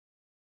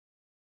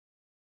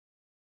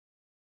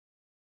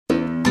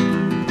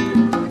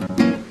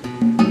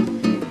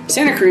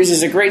Santa Cruz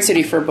is a great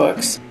city for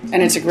books,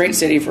 and it's a great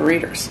city for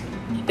readers.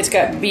 It's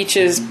got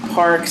beaches,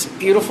 parks,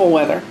 beautiful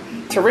weather,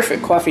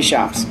 terrific coffee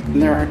shops,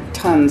 and there are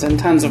tons and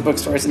tons of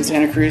bookstores in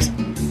Santa Cruz,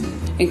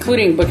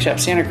 including Bookshop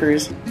Santa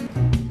Cruz,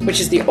 which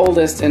is the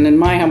oldest and, in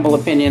my humble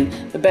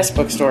opinion, the best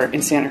bookstore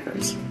in Santa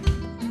Cruz.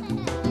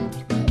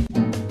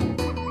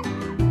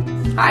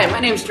 Hi,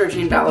 my name is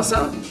Georgine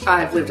Ballasone.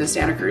 I've lived in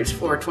Santa Cruz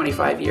for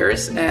 25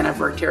 years, and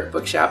I've worked here at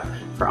Bookshop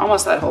for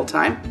almost that whole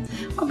time.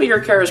 I'll be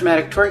your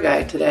charismatic tour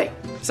guide today.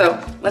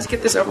 So let's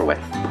get this over with.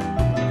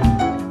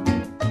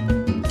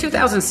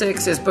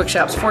 2006 is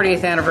Bookshop's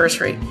 40th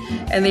anniversary,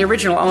 and the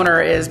original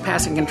owner is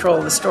passing control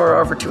of the store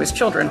over to his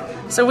children,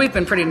 so we've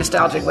been pretty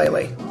nostalgic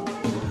lately.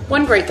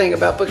 One great thing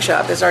about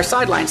Bookshop is our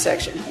sideline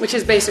section, which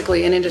is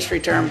basically an industry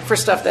term for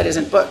stuff that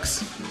isn't books.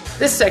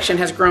 This section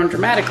has grown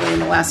dramatically in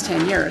the last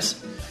 10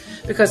 years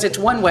because it's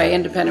one way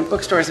independent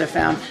bookstores have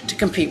found to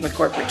compete with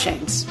corporate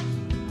chains.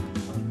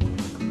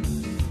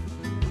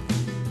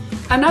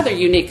 Another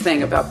unique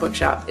thing about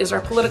Bookshop is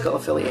our political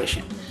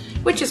affiliation,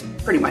 which is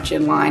pretty much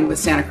in line with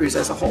Santa Cruz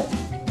as a whole.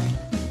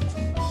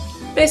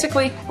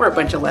 Basically, we're a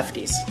bunch of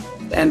lefties,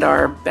 and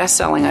our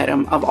best-selling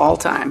item of all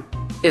time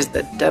is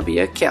the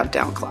W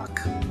Countdown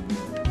Clock.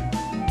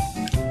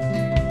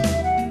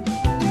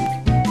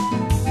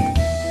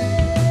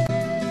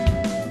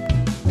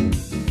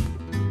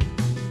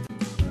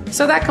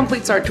 So that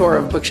completes our tour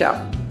of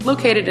Bookshop,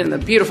 located in the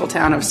beautiful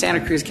town of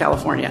Santa Cruz,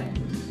 California.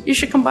 You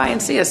should come by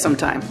and see us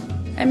sometime,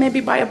 and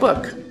maybe buy a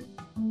book.